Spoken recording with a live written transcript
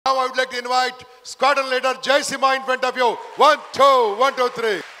I would like to invite Squadron leader Jayasimha in front of you. 1, 2, 1, 2,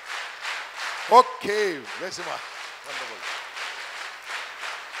 3. Okay, Jayasimha. Wonderful.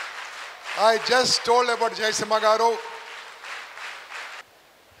 I just told about Jayasimha garu.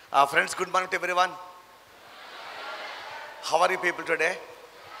 Friends, good morning to everyone. How are you people today?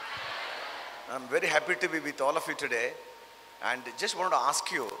 I'm very happy to be with all of you today. And just want to ask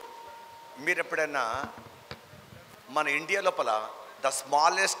you, మీరు ఎప్పుడైనా మన India లోపల the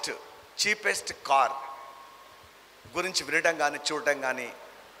smallest cheapest car గురించి వినడం కానీ చూడటం కానీ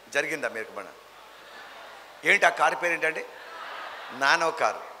జరిగిందా మీకు? మన ఏంటి ఆ కార్ పేరు ఏంటంటే నానో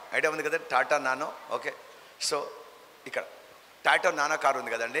కార్. ఐడియా ఉంది కదండి, టాటా నానో. ఓకే, సో ఇక్కడ టాటా నానో కార్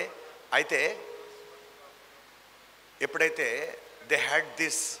ఉంది కదండి. అయితే ఎప్పుడైతే they had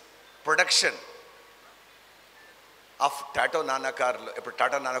this production of Tata nano కార్లో, ఇప్పుడు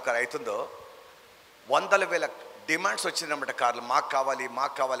టాటా నానో కార్ అవుతుందో 100,000 డిమాండ్స్ వచ్చిందన్నమాట కార్లు. మాకు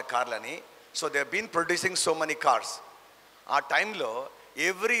కావాలి కార్లు అని. So they been producing so many cars. ఆ టైంలో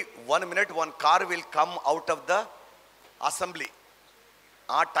every 1 minute 1 car will come out of the assembly.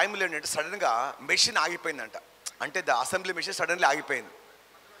 ఆ టైంలో ఏంటంటే సడన్గా మెషిన్ ఆగిపోయిందంట. అంటే ద అసెంబ్లీ మెషిన్ సడన్లీ ఆగిపోయింది.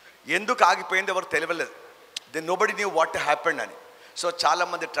 ఎందుకు ఆగిపోయింది ఎవరు తెలియలేదు. They nobody knew what happened అని. సో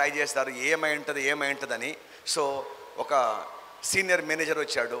చాలామంది ట్రై చేస్తారు ఏమై ఉంటుందని. సో ఒక సీనియర్ మేనేజర్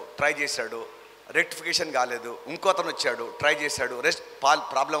వచ్చాడు, ట్రై చేశాడు, రెక్టిఫికేషన్ కాలేదు. ఇంకో అతను వచ్చాడు, ట్రై చేశాడు,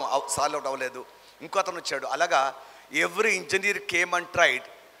 ప్రాబ్లం సాల్వ్ అవుట్ అవ్వలేదు. ఇంకో అతను వచ్చాడు. అలాగా every engineer came and tried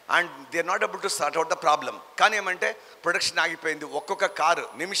and they are not able to sort out the problem. కానీ ఏమంటే ప్రొడక్షన్ ఆగిపోయింది. ఒక్కొక్క కారు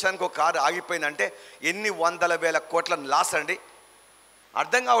నిమిషానికి ఒక కారు ఆగిపోయిందంటే ఎన్ని 100,000 కోట్ల లాస్ అండి.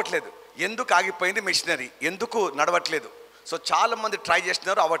 అర్థం కావట్లేదు ఎందుకు ఆగిపోయింది మెషినరీ, ఎందుకు నడవట్లేదు. సో చాలామంది ట్రై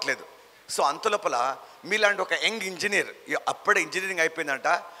చేస్తున్నారు, అవ్వట్లేదు. సో అంతలోపల మీలాంటి ఒక యంగ్ ఇంజనీర్, అప్పుడే ఇంజనీరింగ్ అయిపోయిందంట,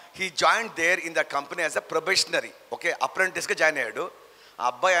 he join there in the company as a probationary. Okay, అప్రెంటిస్గా join అయ్యాడు. ఆ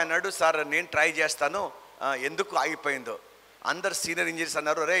అబ్బాయి అన్నాడు, సార్ నేను ట్రై చేస్తాను, ఎందుకు ఆగిపోయిందో. అందరు సీనియర్ ఇంజనీర్స్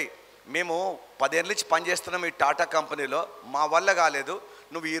అన్నారు, రే మేము 10 ఏళ్ళ నుంచి పనిచేస్తున్నాం ఈ టాటా కంపెనీలో, మా వల్ల కాలేదు,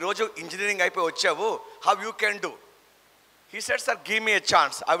 నువ్వు ఈరోజు ఇంజనీరింగ్ అయిపోయి వచ్చావు, how you can do. He said, sir give me a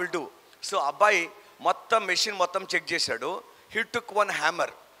chance, I will do. So అబ్బాయి మొత్తం మెషిన్ మొత్తం చెక్ చేశాడు. He took 1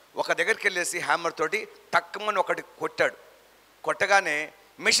 hammer. ఒక దగ్గరికి వెళ్ళేసి హ్యామర్ తోటి టక్కుమని ఒకటి కొట్టాడు. కొట్టగానే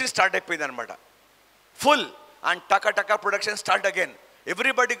మెషిన్ స్టార్ట్ అయిపోయింది అనమాట, ఫుల్. అండ్ టక production start again.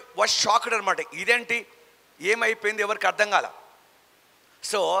 Everybody was shocked అనమాట. ఇదేంటి, ఏమైపోయింది, ఎవరికి అర్థం కాల.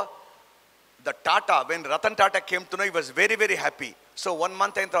 So the Tata, when Ratan Tata came to know, he was very very happy. So 1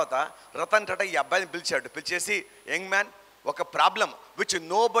 month అయిన తర్వాత రతన్ టాటా ఈ అబ్బాయిని పిలిచేసి, యంగ్ మ్యాన్, ఒక problem which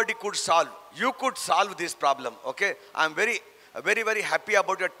no body could solve, you could solve this problem. Okay, I'm very very happy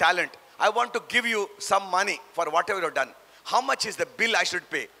about your talent. I want to give you some money for whatever you have done. How much is the bill I should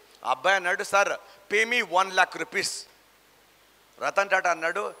pay? అబ్బాయి అన్నాడు, sir pay me 1 lakh rupees. Ratan Tata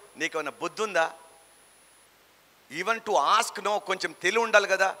అన్నాడు, నీకేమైనా బుద్ధి ఉందా? Even to ask no, కొంచెం తెలివి ఉండాలి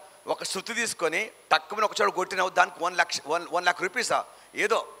కదా. ఒక శృతి తీసుకొని తక్కువ ఒక చోట కొట్టినావు, దానికి 1 lakh రూపీసా?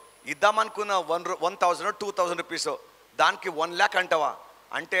 ఏదో ఇద్దామనుకున్న 1,000 2,000 రూపీస్, దానికి 1 lakh అంటావా?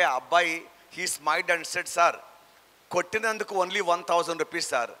 అంటే ఆ అబ్బాయి he smiled and said, sir కొట్టినందుకు only 1,000 rupees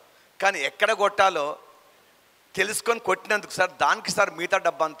sir, కానీ ఎక్కడ కొట్టాలో తెలుసుకొని కొట్టినందుకు సార్, దానికి సార్ మిగతా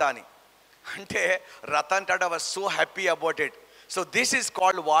డబ్బంతా అని. అంటే Ratan Tata was so happy about it. So this is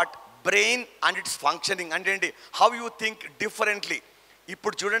called what? Brain and it's functioning. అంటే ఏంటి, హౌ యూ థింక్ డిఫరెంట్లీ.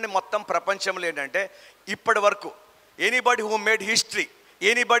 ఇప్పుడు చూడండి, మొత్తం ప్రపంచంలో ఏంటంటే ఇప్పటి వరకు anybody who made history,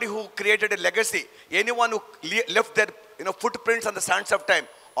 anybody who created a legacy, anyone who left there foot prints on the sands of time,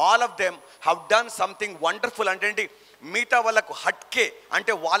 all of them have done something wonderful. అంటే ఏంటి, మిగతా వాళ్ళకు హట్కే,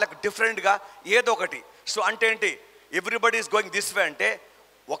 అంటే వాళ్ళకు డిఫరెంట్గా ఏదో ఒకటి. సో అంటే ఏంటి, everybody is going this way. అంటే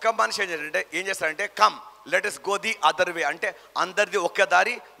ఒక మనిషి ఏం చేస్తారంటే come let us go the other way. అంటే అందరిది ఒక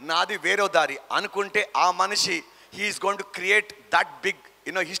దారి, నాది వేరే దారి అనుకుంటే ఆ మనిషి he is going to create that big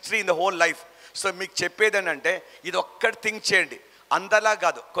history in the whole life. So మీకు చెప్పేది ఏంటంటే, ఇది ఒక్కటి థింక్ చేయండి, అందలా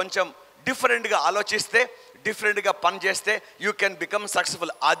కాదు, కొంచెం డిఫరెంట్గా ఆలోచిస్తే, డిఫరెంట్గా పని చేస్తే యూ కెన్ బికమ్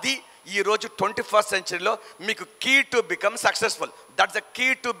సక్సెస్ఫుల్. అది ఈరోజు 21st centuryలో మీకు key to become successful. That's the key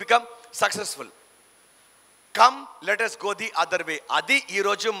to become successful. Come let us go the other way. అది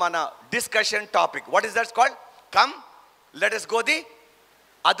ఈరోజు మన discussion topic. What is that's called? Come let us go the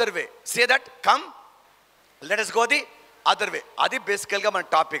other way. Say that, come let us go the other way. అది బేసికల్గా మన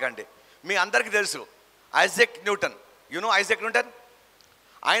topic అండి. మీ అందరికీ తెలుసు Isaac Newton. You know Isaac Newton?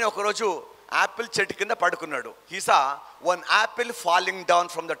 ఆయన ఒకరోజు యాపిల్ చెట్టు కింద పడుకున్నాడు. He saw 1 apple falling down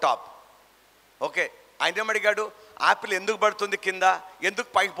from the top. Okay, ఆయన ఏమడిగాడు, యాపిల్ ఎందుకు పడుతుంది కింద, ఎందుకు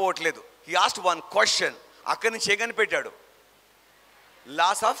పైకి పోవట్లేదు? He asked 1 question. అక్కడి నుంచి ఏగని పెట్టాడు,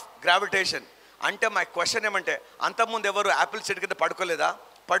 లాస్ ఆఫ్ గ్రావిటేషన్. అంటే మై క్వశ్చన్ ఏమంటే, అంతకుముందు ఎవరు యాపిల్ చెట్టు కింద పడుకోలేదా?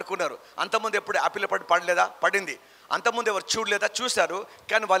 పడుకున్నారు. అంతకుముందు ఎప్పుడు యాపిల్ పడలేదా? పడింది. అంతకుముందు ఎవరు చూడలేదా? చూశారు.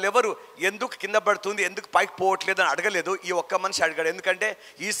 కానీ వాళ్ళు ఎవరు ఎందుకు కింద పడుతుంది, ఎందుకు పైకి పోవట్లేదు అని అడగలేదు. ఈ ఒక్క మనిషి అడిగాడు. ఎందుకంటే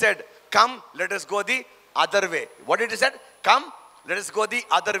ఈ said come let us go the other way. What it is said? Come let us go the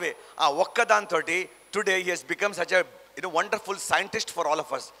other way. ఆ ఒక్క దాంతో today he Hess become such a wonderful scientist for all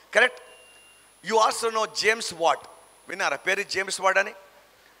of us. Correct? You also no James what. విన్నారా పేరు James what అని?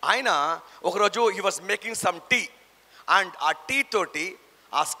 ఆయన ఒకరోజు he was making some tea and ఆ tea తోటి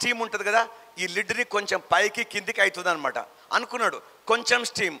ఆ స్టీమ్ ఉంటుంది కదా, ఈ లిడ్ని కొంచెం పైకి కిందికి అవుతుంది అనమాట. అనుకున్నాడు కొంచెం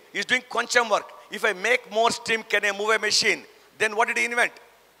స్టీమ్ ఈజ్ డూయింగ్ కొంచెం work. If I make more steam can I move a machine? Then what did invent?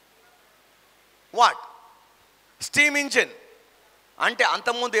 What? Steam engine. అంటే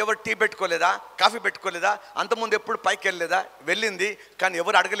అంతకుముందు ఎవరు టీ పెట్టుకోలేదా, కాఫీ పెట్టుకోలేదా? అంతకుముందు ఎప్పుడు పైకి వెళ్ళలేదా? వెళ్ళింది, కానీ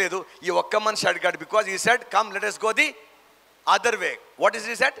ఎవరు అడగలేదు. ఈ ఒక్క మనిషి అడిగాడు. బికాజ్ ఈ said come let us go the other way. What is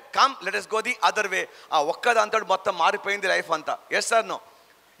ఈ said? Come let us go the other way. ఆ ఒక్క దాంతో మొత్తం మారిపోయింది లైఫ్ అంతా. Yes sir no?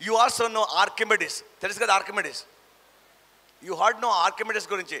 You also no Archimedes. తెలుసు కదా Archimedes? You heard no Archimedes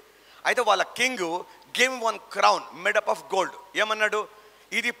గురించి? అయితే వాళ్ళ king game one crown made up of gold. ఏమన్నాడు?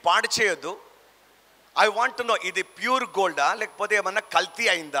 ఇది పాడు చేయొద్దు, ఐ వాంట్ టు నో ఇది ప్యూర్ గోల్డా లేకపోతే ఏమన్నా కల్తీ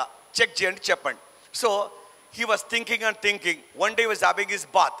అయిందా, చెక్ చేయండి, చెప్పండి. So he was thinking and thinking. One day was having his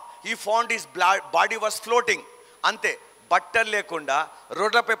bath. He found his body was floating. అంతే, బట్టలు లేకుండా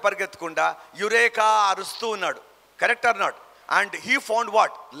రోడ్లపై పరిగెత్తకుండా యురేకా అరుస్తూ ఉన్నాడు. Correct or not? And he found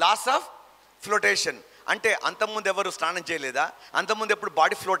what? Loss of flotation. అంటే అంతకుముందు ఎవరు స్నానం చేయలేదా? అంతకుముందు ఎప్పుడు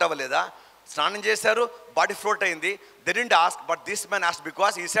బాడీ ఫ్లోట్ అవ్వలేదా? స్నానం చేశారు, బాడీ ఫ్లోట్ అయింది. They didn't ask, but this man asked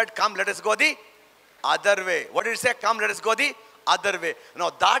because he said come let us go the other way. What did he say? Come let us go the other way. Know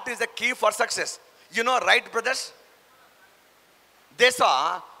that is the key for success. You know right brothers? They saw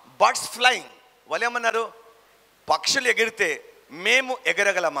birds flying. వాళ్ళు ఏమన్నారు? పక్షులు ఎగిరితే మేము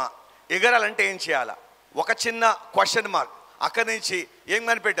ఎగరగలమా? ఎగరాలంటే ఏం చేయాలా? ఒక చిన్న question mark. అక్కడి నుంచి ఏం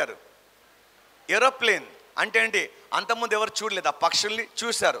కనిపెట్టారు? ఏరోప్లేన్. అంటే ఏంటి? అంతకుముందు ఎవరు చూడలేదా? పక్షుల్ని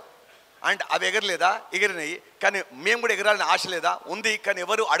చూశారు అండ్ అవి ఎగరలేదా? ఎగిరినాయి. కానీ మేము కూడా ఎగరాలని ఆశ లేదా? ఉంది, కానీ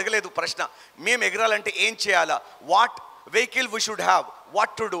ఎవరు అడగలేదు ప్రశ్న. మేము ఎగరాలంటే ఏం చేయాలా? What vehicle we should have,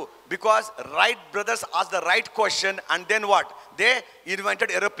 what to do? Because right brothers as the right question and then what? They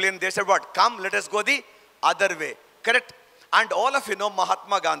invented aeroplane. They said what? Come let us go the other way. Correct? And all of you know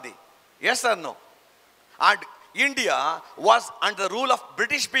Mahatma Gandhi. Yes are no? And India was under the rule of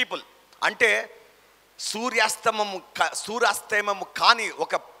British people. అంటే సూర్యాస్తమము కానీ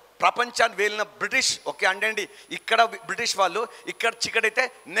ఒక ప్రపంచాన్ని వేలిన British. Okay అండి, ఇక్కడ British వాళ్ళు, ఇక్కడ చిక్కడైతే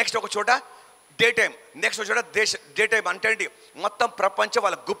next ఒక చోట డే టైం, నెక్స్ట్ ఒక చోట డే టైం. అంటే అండి మొత్తం ప్రపంచం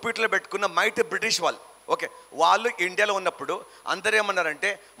వాళ్ళ గుప్పిట్లో పెట్టుకున్న మైట్ బ్రిటిష్ వాళ్ళు. ఓకే, వాళ్ళు ఇండియాలో ఉన్నప్పుడు అందరూ ఏమన్నారంటే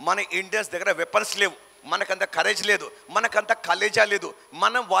మన ఇండియన్స్ దగ్గర వెపన్స్ లేవు, మనకంత కరేజ్ లేదు, మనకంత కలేజా లేదు,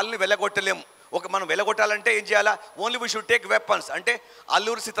 మనం వాళ్ళని వెళ్ళగొట్టలేము. ఒక మనం వెళ్ళగొట్టాలంటే ఏం చేయాలా? Only we should take weapons. అంటే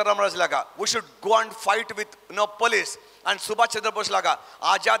అల్లూరి సీతారామరాజు లాగా we should go and fight with police. And Subhash Chandrabose లాగా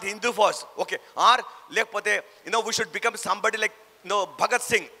Azad Hindu force. Okay, are లేకపోతే we should become somebody like Bhagat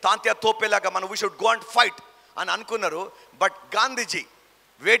Singh, Tantya Tope లాగా మనం we should go and fight అని అనుకున్నారు. బట్ గాంధీజీ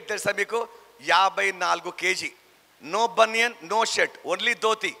వెయిట్ తెలుసా మీకు? 54 kg, నో బనియన్, నో షర్ట్, ఓన్లీ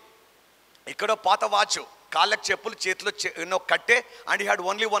ధోతి, ఇక్కడ పాత వాచ్, కాళ్ళకి చెప్పులు, చేతిలో కట్టే, and he had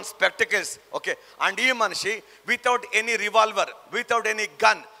only one spectacles. Okay, and ఈ మనిషి without any revolver, without any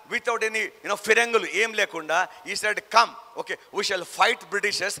gun, without any ఫిరంగులు ఏం లేకుండా ఈ said come, okay, we shall fight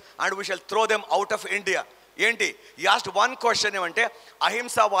Britishers and we shall throw them out of India. ఏంటి? ఈ last one question ఏమంటే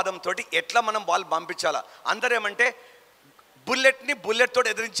అహింసావాదంతో ఎట్లా మనం వాళ్ళు పంపించాలా? అందరూ ఏమంటే బుల్లెట్ని బుల్లెట్ తోటి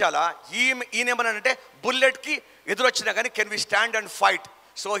ఎదిరించాలా? ఈయనేమన్నాడంటే బుల్లెట్కి ఎదురొచ్చినా కానీ can we stand and fight?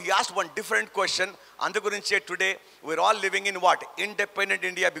 So he asked one different question. అందు గురించే today we're all living in what? Independent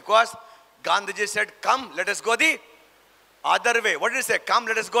India, because Gandhiji said come let us go the other way. What did he say? Come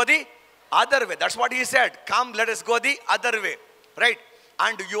let us go the other way. That's what he said. Come let us go the other way, right?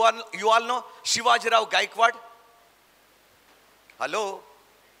 And you all know Shivaji Rao Gaikwad. Hello,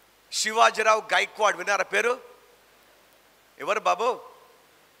 Shivaji Rao Gaikwad, విన్నారా పేరు? ఎవరు బాబు?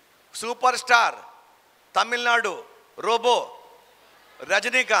 Super star, Tamil Nadu robo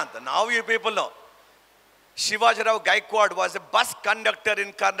Rajinikanth. Now you people know. Shivaji Rao Gaikwad was a bus conductor in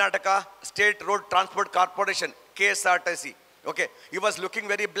Karnataka State Road Transport Corporation, KSRTC. Okay, he was looking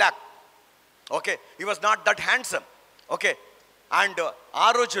very black. Okay, he was not that handsome. Okay, and ఆ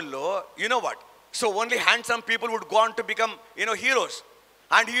రోజుల్లో you know what? So only handsome people would go on to become heroes.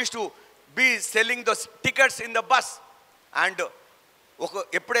 And he used to be selling those tickets in the bus. And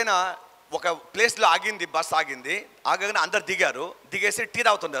ఎప్పుడైనా ఒక ప్లేస్లో ఆగింది, bus ఆగింది, ఆగగానే అందరు దిగేసి tea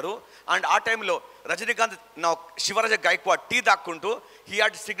తాగుతున్నారు. అండ్ ఆ టైంలో Rajinikanth Shivaraja Gaikwad tea తాక్కుంటూ he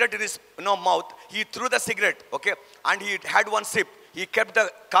had cigarette in his mouth. He through the cigarette, okay, and he had one SIP. he kept the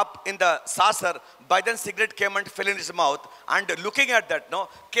cup in the saucer. By then cigarette came and fell in his mouth. And looking at that, no,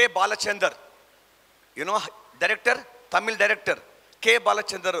 K. Balachandar, you know, director, Tamil director, K.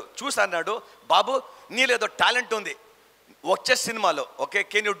 Balachandar, చూసి అన్నాడు, బాబు నీలో ఏదో talent ఉంది వచ్చే సినిమాలో, okay,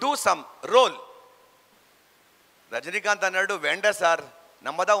 can you do some role? Rajinikanth అన్నాడు, Venda sir,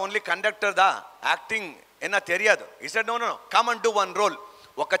 నమ్మదా only conductor దా, acting ఏనా తెలియదు. ఈ said no no, come and do one roll.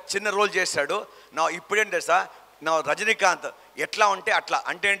 ఒక చిన్న రోల్ చేశాడు. నా ఇప్పుడేంటి సార్, నా రజనీకాంత్ ఎట్లా ఉంటే అట్లా.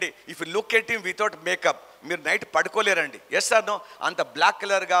 అంటే ఏంటి, if you look at him without makeup మీరు నైట్ పడుకోలేరండి. ఎస్ సార్ నో, అంత బ్లాక్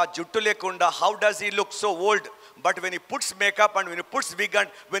కలర్గా జుట్టు లేకుండా how does he look so old. But when he puts makeup and when he puts wig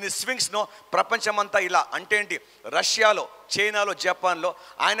and when he swings no, ప్రపంచమంతా ఇలా. అంటే ఏంటి, రష్యాలో, చైనాలో, జపాన్లో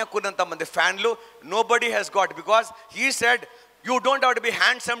ఆయనకున్నంత మంది ఫ్యాన్లు no body has got, because he said you don't have to be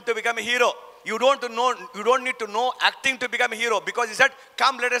handsome to become a hero. You don't need to know acting to become a hero, because he said,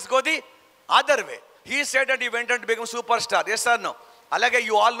 come, let us go the other way. He said that he went on to become superstar. Yes or no? Alage,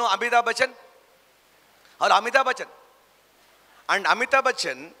 you all know Amitabh Bachchan? Or Amitabh Bachchan? And Amitabh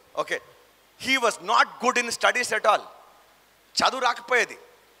Bachchan, okay, he was not good in studies at all. చదువు రాకపోయేది.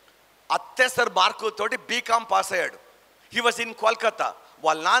 అత్యవసర మార్కులతోటి BCom pass అయ్యాడు. He was in Kolkata.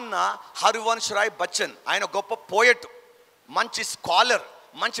 వాళ్ళ నాన్న హరివంశ్ రాయ్ బచ్చన్, ఆయన గొప్ప poet, మంచి scholar,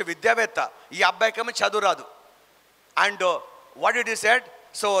 మంచి విద్యావేత్త. ఈ అబ్బాయికేమో చదువు రాదు. And what did he said,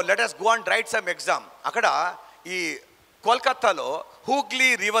 so let us go and write some exam. అక్కడ ఈ కోల్కతాలో హూగ్లీ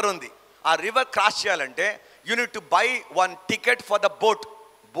రివర్ ఉంది. ఆ రివర్ క్రాస్ చేయాలంటే you need to buy one ticket for the boat.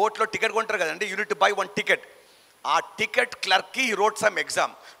 బోట్లో టికెట్ కొంటారు కదండి, you need to buy one ticket. ఆ ticket క్లర్క్కి he wrote some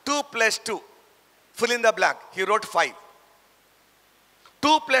exam. 2+2 fill in the blank. He wrote 5.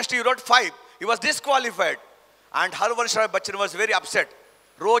 2+2 he wrote 5. He was disqualified. And Harivansh Rai Bachchan was very upset.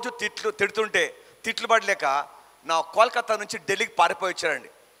 రోజు తిడుతుంటే తిట్లు పడలేక నా కోల్కతా నుంచి ఢిల్లీకి పారిపోయి వచ్చారండి.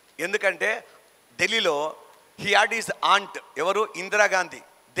 ఎందుకంటే ఢిల్లీలో హీ హ్యాడ్ హిస్ ఆంట్, ఎవరు, ఇందిరాగాంధీ,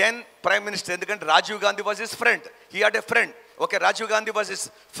 దెన్ ప్రైమ్ మినిస్టర్. ఎందుకంటే Rajiv Gandhi was his friend. He had a friend. Okay, Rajiv Gandhi was his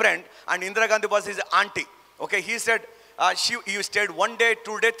friend and Indira Gandhi was his aunty. Okay, he said you stayed 1 day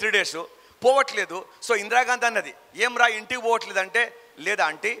 2 days 3 days పోవట్లేదు. సో ఇందిరాగాంధీ అన్నది, ఏం రా ఇంటికి పోవట్లేదు అంటే, లేదా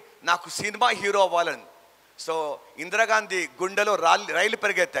ఆంటీ నాకు సినిమా హీరో అవ్వాలని. సో ఇందిరాగాంధీ గుండెలో రైలు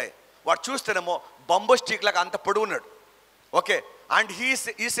పరిగెత్తాయి. వాడు చూస్తేనేమో బంబో స్టిక్ లాగా అంత పొడుగు ఉన్నాడు. Okay, and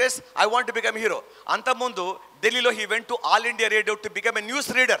he says I want to become hero. అంతకుముందు ఢిల్లీలో he went to all India radio to become a news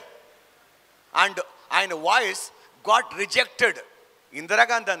reader. And ఆయన వాయిస్ గాట్ రిజెక్టెడ్.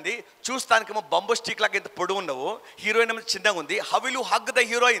 ఇందిరాగాంధీ అంది, చూస్తానికేమో బంబో స్టిక్ లాగా ఎంత పొడుగు ఉన్నావు, హీరోయిన్ ఏమో చిన్నగా ఉంది, how will you hug the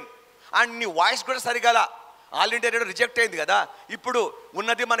heroine, and నీ వాయిస్ కూడా సరిగాల. ఆల్ ఇండియా రేడియో రిజెక్ట్ అయింది కదా. ఇప్పుడు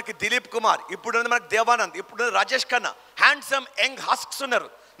ఉన్నది మనకి దిలీప్ కుమార్, ఇప్పుడు ఉన్నది మనకి దేవానంద్, ఇప్పుడు రాజేష్ ఖన్నా, హ్యాండ్సమ్ యంగ్ హస్క్స్ ఉన్నారు.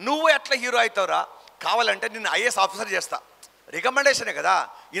 నువ్వు ఎట్లా హీరో అవుతావురా? కావాలంటే నేను ఐఏఎస్ ఆఫీసర్ చేస్తా. రికమెండేషనే కదా,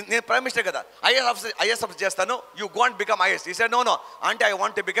 నేను ప్రైమ్ మినిస్టర్ కదా, ఐఏఎస్ ఆఫీసర్ చేస్తాను, you go and become IAS. ఈ సెడ్ నో నో అంటే I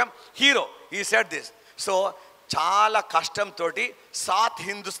want to become hero. ఈ సెడ్ దిస్. సో చాలా కష్టంతో సాత్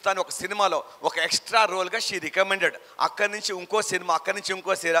హిందుస్థాన్ ఒక సినిమాలో ఒక ఎక్స్ట్రా రోల్గా షీ రికమెండెడ్. అక్కడి నుంచి ఇంకో సినిమా, అక్కడి నుంచి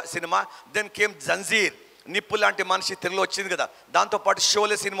ఇంకో సినిమా, దెన్ కేమ్ జంజీర్, నిప్పు లాంటి మనిషి తెలుగులో వచ్చింది కదా. దాంతోపాటు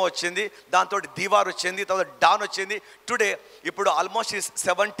షోలే సినిమా వచ్చింది, దాంతో దీవార్ వచ్చింది, తర్వాత డాన్ వచ్చింది. టుడే ఇప్పుడు ఆల్మోస్ట్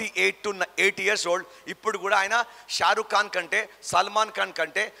 78 to 80 years old. ఇప్పుడు కూడా ఆయన షారుఖ్ ఖాన్ కంటే, సల్మాన్ ఖాన్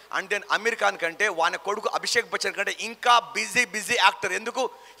కంటే, అండ్ దెన్ అమీర్ ఖాన్ కంటే, వాని కొడుకు అభిషేక్ బచ్చన్ కంటే ఇంకా బిజీ యాక్టర్. ఎందుకు?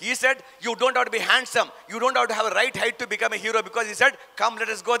 he said you don't have to be handsome, you don't have to have a right height to become a hero, because he said come let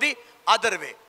us go the other way.